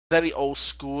very old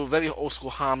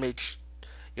school homage.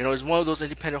 You know, it's one of those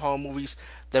independent horror movies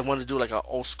that want to do like an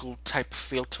old school type of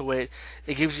feel to it.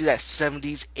 It gives you that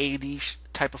 70s, 80s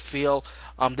type of feel.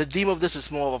 The theme of this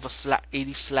is more of a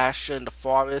 80s slasher in the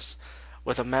forest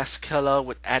with a mass killer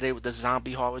with added with the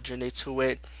zombie horror genre to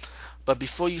it. But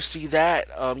before you see that,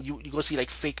 you go see like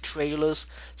fake trailers,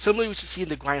 similar to what you see in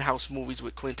the Grindhouse movies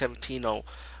with Quentin Tarantino,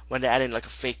 when they add in like a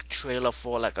fake trailer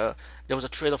for like a there was a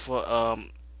trailer for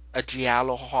a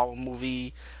giallo horror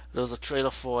movie. There was a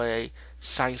trailer for a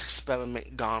science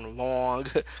experiment gone wrong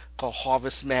called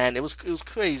Harvest Man. It was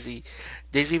crazy.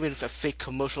 There's even a fake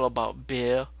commercial about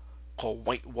beer called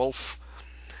White Wolf.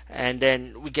 And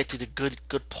then we get to the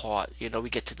good part. You know, we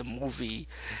get to the movie.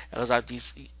 It was like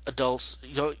these adults,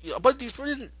 about these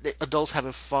brilliant adults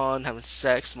having fun, having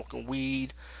sex, smoking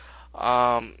weed.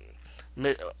 Um,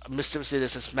 Mysteriously,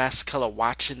 there's this masked killer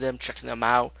watching them, checking them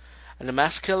out. And the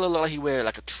masked killer looked like he wear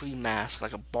like a tree mask,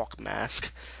 like a bark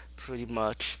mask, pretty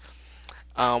much.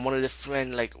 One of the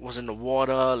friend like was in the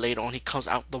water. Later on, he comes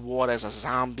out the water as a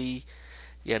zombie.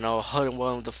 You know, hurting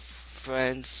one of the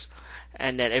friends,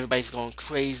 and then everybody's going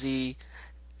crazy.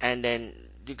 And then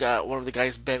you got one of the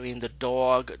guys burying the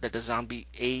dog that the zombie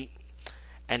ate,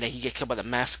 and then he get killed by the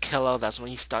masked killer. That's when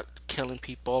he start killing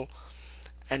people,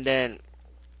 and then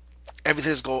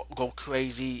everything's go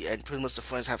crazy, and pretty much the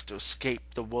friends have to escape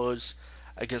the woods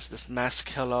against this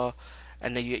masked killer,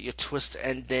 and then you get your twist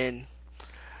ending,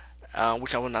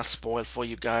 which I will not spoil for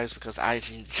you guys because I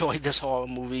actually enjoyed this horror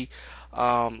movie.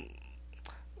 Um,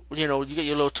 you get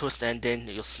your little twist ending,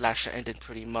 your slasher ending,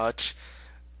 pretty much,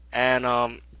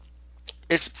 and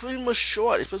it's pretty much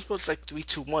short. It's pretty much like 3,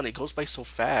 2, 1. It goes by so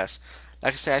fast.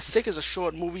 Like I said, I think it's a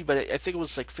short movie, but I think it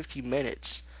was like 50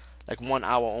 minutes, like 1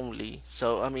 hour only.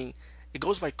 So I mean, it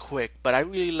goes by quick. But I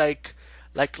really like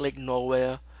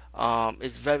Nowhere.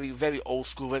 It's very old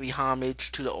school, very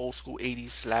homage to the old school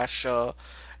 80s slasher,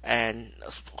 and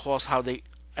of course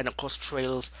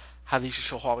trailers, how they used to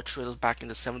show horror trailers back in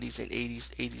the 70s and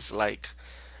 80s like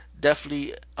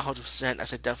definitely 100%. I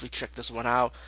said definitely check this one out.